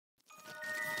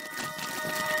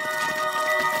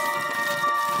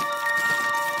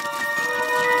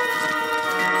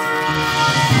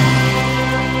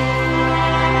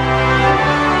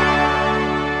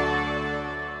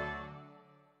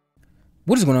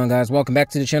What is going on, guys? Welcome back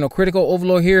to the channel. Critical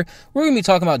Overlord here. We're going to be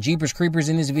talking about Jeepers Creepers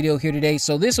in this video here today.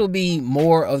 So this will be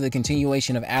more of the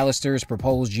continuation of Alistair's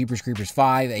proposed Jeepers Creepers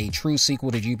 5, a true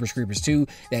sequel to Jeepers Creepers 2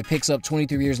 that picks up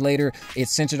 23 years later.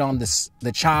 It's centered on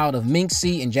the child of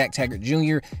Minxie and Jack Taggart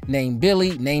Jr. named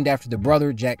Billy, named after the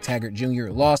brother Jack Taggart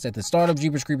Jr. lost at the start of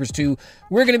Jeepers Creepers 2.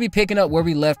 We're going to be picking up where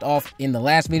we left off in the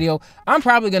last video. I'm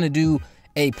probably going to do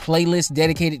a playlist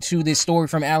dedicated to this story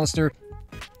from Alistair,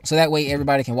 so that way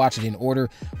everybody can watch it in order.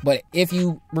 But if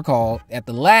you recall, in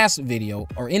the last video,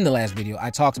 I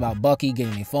talked about Bucky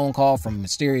getting a phone call from a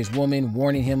mysterious woman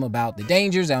warning him about the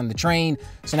dangers on the train.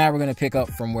 So now we're going to pick up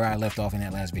from where I left off in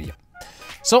that last video.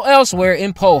 So elsewhere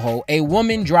in Poho, a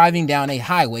woman driving down a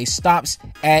highway stops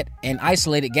at an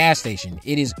isolated gas station.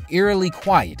 It is eerily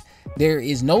quiet. There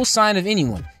is no sign of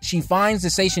anyone. She finds the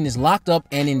station is locked up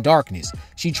and in darkness.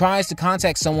 She tries to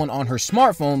contact someone on her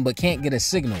smartphone but can't get a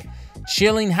signal.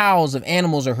 Chilling howls of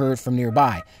animals are heard from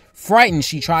nearby. Frightened,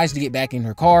 she tries to get back in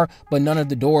her car, but none of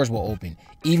the doors will open,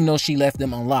 even though she left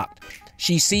them unlocked.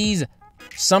 She sees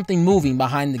something moving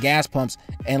behind the gas pumps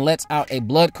and lets out a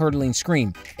blood-curdling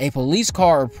scream. A police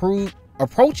car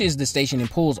approaches the station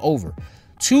and pulls over.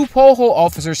 Two Poho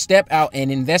officers step out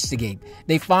and investigate.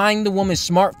 They find the woman's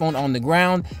smartphone on the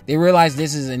ground. They realize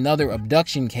this is another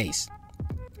abduction case,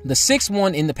 the sixth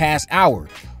one in the past hour.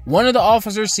 One of the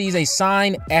officers sees a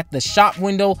sign at the shop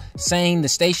window saying the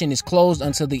station is closed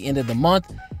until the end of the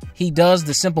month. He does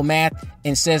the simple math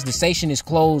and says the station is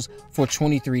closed for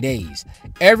 23 days.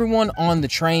 Everyone on the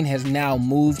train has now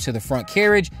moved to the front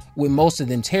carriage, with most of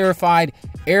them terrified.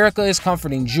 Erica is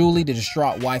comforting Julie, the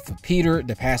distraught wife of Peter,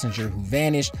 the passenger who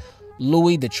vanished.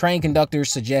 Louis, the train conductor,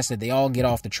 suggests that they all get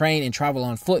off the train and travel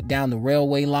on foot down the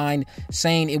railway line,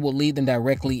 saying it will lead them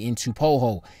directly into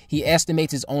Poho. He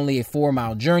estimates it's only a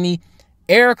 4-mile journey.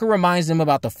 Erica reminds them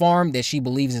about the farm that she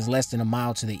believes is less than a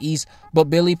mile to the east, but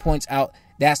Billy points out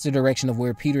that's the direction of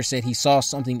where Peter said he saw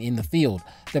something in the field.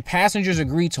 The passengers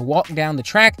agree to walk down the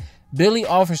track. Billy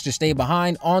offers to stay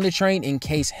behind on the train in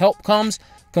case help comes.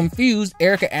 Confused,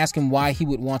 Erica asks him why he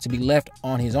would want to be left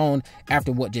on his own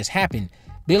after what just happened.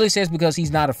 Billy says because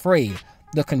he's not afraid.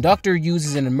 The conductor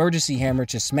uses an emergency hammer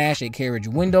to smash a carriage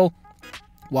window.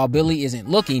 While Billy isn't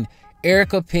looking,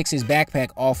 Erica picks his backpack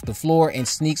off the floor and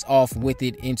sneaks off with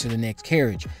it into the next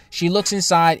carriage. She looks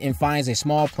inside and finds a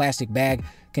small plastic bag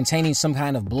containing some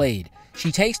kind of blade.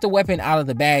 She takes the weapon out of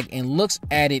the bag and looks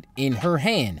at it in her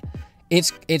hand.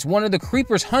 It's one of the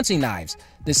Creepers' hunting knives,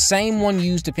 the same one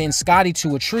used to pin Scotty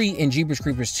to a tree in Jeepers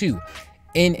Creepers 2.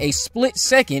 In a split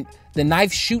second, the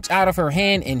knife shoots out of her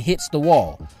hand and hits the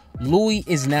wall. Louis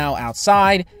is now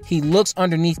outside. He looks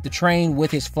underneath the train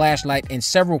with his flashlight and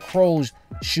several crows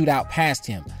shoot out past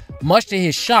him. Much to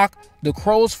his shock, the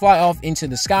crows fly off into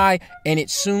the sky and it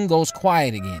soon goes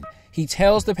quiet again. He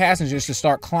tells the passengers to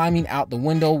start climbing out the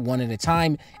window one at a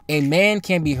time. A man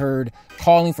can be heard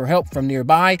calling for help from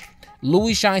nearby.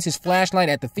 Louis shines his flashlight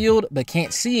at the field but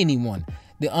can't see anyone.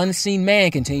 The unseen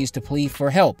man continues to plead for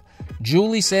help.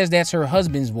 Julie says that's her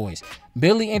husband's voice.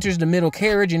 Billy enters the middle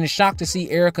carriage and is shocked to see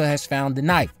Erica has found the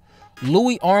knife.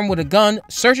 Louis, armed with a gun,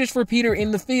 searches for Peter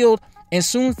in the field and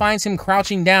soon finds him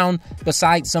crouching down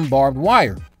beside some barbed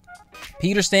wire.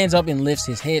 Peter stands up and lifts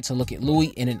his head to look at Louis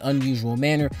in an unusual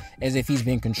manner, as if he's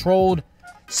been controlled.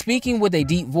 Speaking with a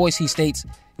deep voice, he states,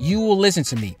 "You will listen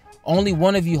to me. Only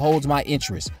one of you holds my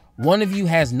interest. One of you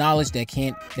has knowledge that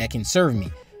can serve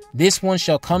me. This one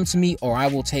shall come to me, or I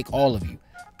will take all of you."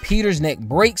 Peter's neck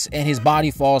breaks and his body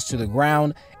falls to the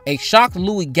ground. A shocked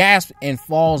Louis gasps and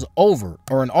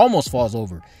almost falls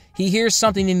over. He hears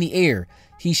something in the air.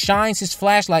 He shines his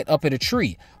flashlight up at a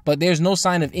tree, but there's no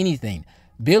sign of anything.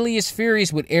 Billy is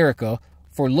furious with Erica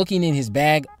for looking in his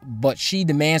bag, but she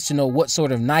demands to know what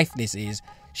sort of knife this is.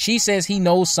 She says he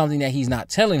knows something that he's not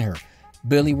telling her.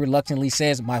 Billy reluctantly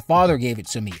says, "My father gave it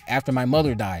to me after my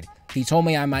mother died. He told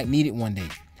me I might need it one day."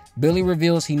 Billy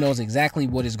reveals he knows exactly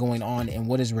what is going on and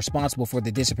what is responsible for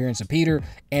the disappearance of Peter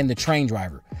and the train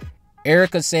driver.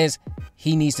 Erica says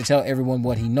he needs to tell everyone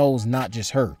what he knows, not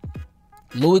just her.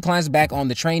 Louis climbs back on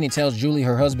the train and tells Julie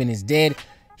her husband is dead.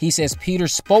 He says Peter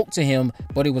spoke to him,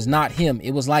 but it was not him.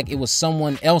 It was like it was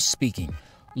someone else speaking.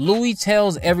 Louis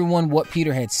tells everyone what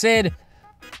Peter had said.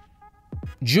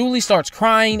 Julie starts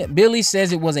crying. Billy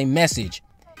says it was a message.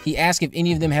 He asks if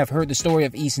any of them have heard the story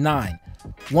of East 9.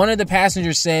 One of the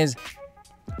passengers says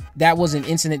that was an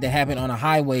incident that happened on a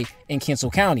highway in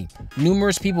Kensal County.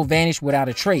 Numerous people vanished without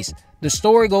a trace. The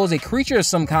story goes a creature of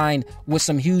some kind with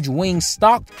some huge wings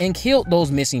stalked and killed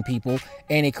those missing people,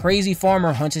 and a crazy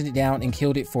farmer hunted it down and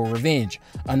killed it for revenge.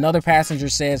 Another passenger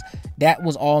says that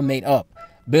was all made up.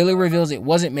 Billy reveals it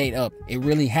wasn't made up. It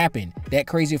really happened. That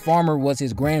crazy farmer was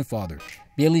his grandfather.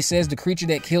 Billy says the creature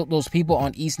that killed those people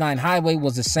on East 9 Highway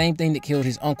was the same thing that killed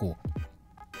his uncle.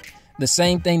 The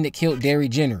same thing that killed Darry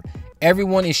Jenner.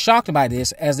 Everyone is shocked by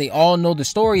this, as they all know the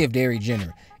story of Darry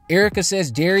Jenner. Erica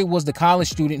says Darry was the college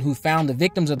student who found the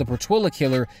victims of the Portuola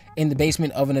killer in the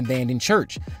basement of an abandoned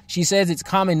church. She says it's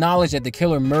common knowledge that the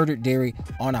killer murdered Darry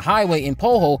on a highway in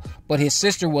Poho, but his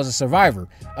sister was a survivor.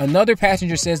 Another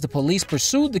passenger says the police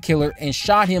pursued the killer and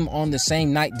shot him on the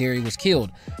same night Darry was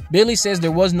killed. Billy says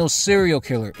there was no serial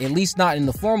killer, at least not in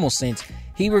the formal sense.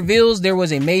 He reveals there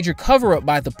was a major cover-up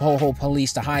by the Poho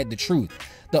police to hide the truth.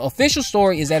 The official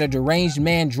story is that a deranged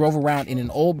man drove around in an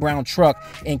old brown truck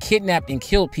and kidnapped and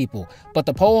killed people, but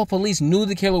the Poho police knew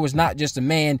the killer was not just a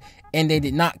man and they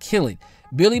did not kill it.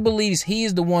 Billy believes he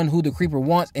is the one who the creeper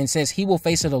wants and says he will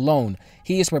face it alone.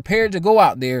 He is prepared to go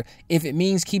out there if it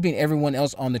means keeping everyone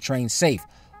else on the train safe.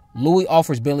 Louis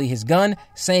offers Billy his gun,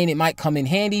 saying it might come in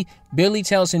handy. Billy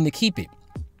tells him to keep it.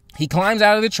 He climbs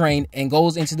out of the train and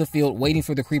goes into the field waiting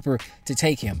for the creeper to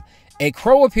take him. A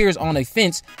crow appears on a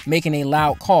fence, making a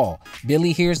loud call.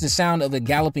 Billy hears the sound of a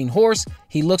galloping horse.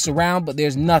 He looks around, but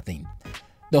there's nothing.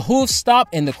 The hoofs stop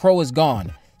and the crow is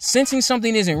gone. Sensing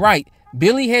something isn't right,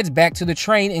 Billy heads back to the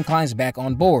train and climbs back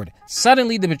on board.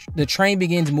 Suddenly, the train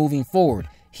begins moving forward.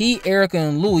 He, Erica,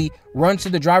 and Louis run to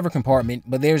the driver compartment,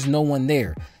 but there's no one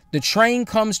there. The train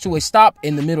comes to a stop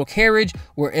in the middle carriage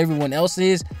where everyone else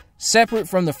is, separate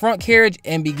from the front carriage,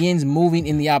 and begins moving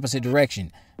in the opposite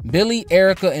direction. Billy,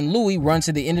 Erica, and Louis run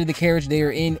to the end of the carriage they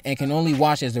are in and can only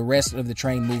watch as the rest of the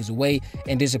train moves away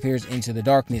and disappears into the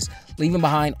darkness, leaving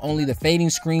behind only the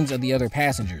fading screams of the other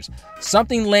passengers.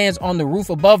 Something lands on the roof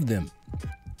above them.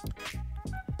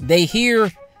 They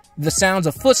hear the sounds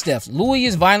of footsteps. Louis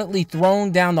is violently thrown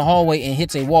down the hallway and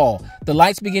hits a wall. The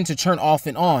lights begin to turn off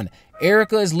and on.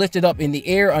 Erica is lifted up in the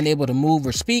air, unable to move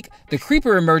or speak. The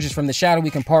creeper emerges from the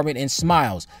shadowy compartment and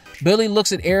smiles. Billy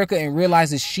looks at Erica and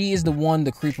realizes she is the one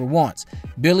the creeper wants.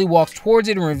 Billy walks towards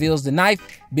it and reveals the knife.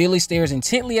 Billy stares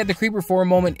intently at the creeper for a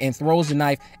moment and throws the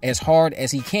knife as hard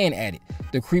as he can at it.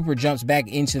 The creeper jumps back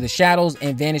into the shadows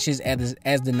and vanishes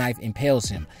as the knife impales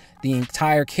him. The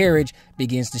entire carriage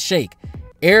begins to shake.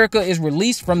 Erica is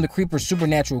released from the creeper's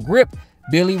supernatural grip.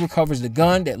 Billy recovers the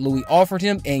gun that Louis offered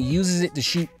him and uses it to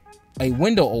shoot a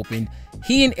window open.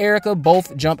 He and Erica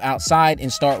both jump outside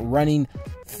and start running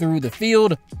through the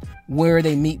field where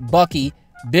they meet Bucky.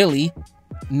 Billy,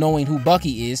 knowing who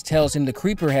Bucky is, tells him the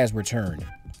creeper has returned.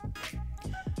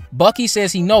 Bucky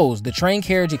says he knows. The train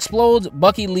carriage explodes.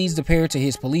 Bucky leads the pair to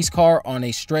his police car on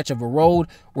a stretch of a road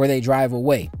where they drive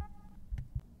away.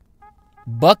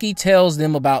 Bucky tells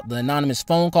them about the anonymous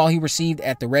phone call he received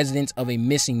at the residence of a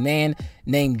missing man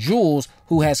named Jules,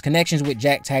 who has connections with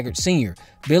Jack Taggart Sr.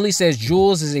 Billy says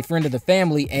Jules is a friend of the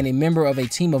family and a member of a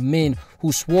team of men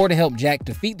who swore to help Jack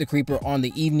defeat the creeper on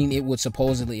the evening it would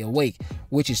supposedly awake,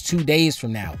 which is 2 days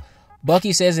from now.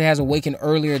 Bucky says it has awakened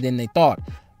earlier than they thought.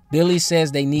 Billy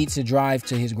says they need to drive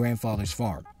to his grandfather's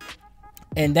farm.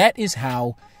 And that is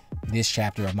how this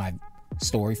chapter of my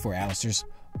story for Alistair's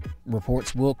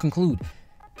reports will conclude.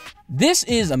 This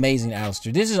is amazing,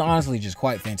 Alistair. This is honestly just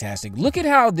quite fantastic. Look at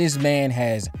how this man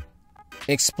has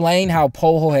explained how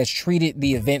Poho has treated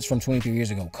the events from 23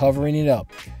 years ago, covering it up,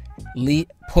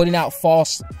 putting out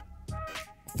false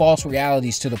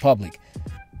realities to the public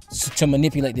to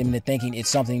manipulate them into thinking it's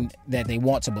something that they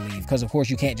want to believe. Because of course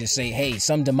you can't just say, hey,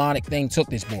 some demonic thing took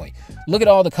this boy. Look at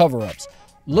all the cover-ups.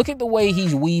 Look at the way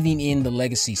he's weaving in the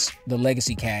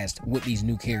legacy cast with these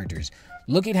new characters.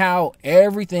 Look at how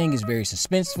everything is very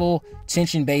suspenseful,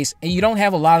 tension-based, and you don't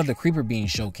have a lot of the creeper being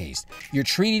showcased. You're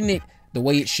treating it the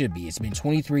way it should be. It's been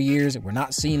 23 years. We're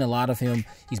not seeing a lot of him.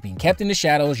 He's being kept in the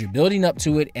shadows. You're building up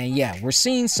to it. And yeah, we're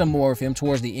seeing some more of him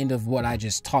towards the end of what I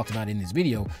just talked about in this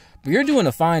video. But you're doing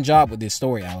a fine job with this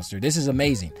story, Alistair. This is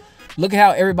amazing. Look at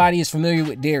how everybody is familiar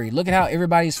with Darry. Look at how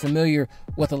everybody is familiar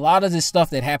with a lot of this stuff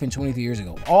that happened 23 years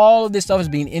ago. All of this stuff is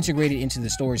being integrated into the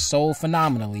story so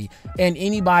phenomenally. And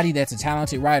anybody that's a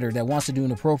talented writer that wants to do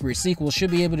an appropriate sequel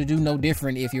should be able to do no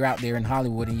different if you're out there in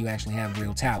Hollywood and you actually have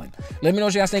real talent. Let me know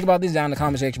what you guys think about this down in the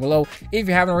comment section below. If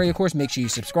you haven't already, of course, make sure you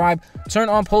subscribe. Turn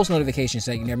on post notifications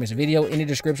so you never miss a video. In the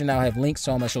description, I'll have links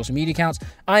to all my social media accounts.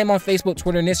 I am on Facebook,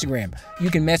 Twitter, and Instagram. You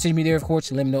can message me there, of course,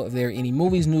 to let me know if there are any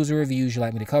movies, news, or reviews you'd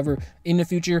like me to cover in the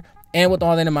future. And with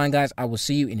all that in mind, guys, I will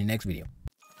see you in the next video.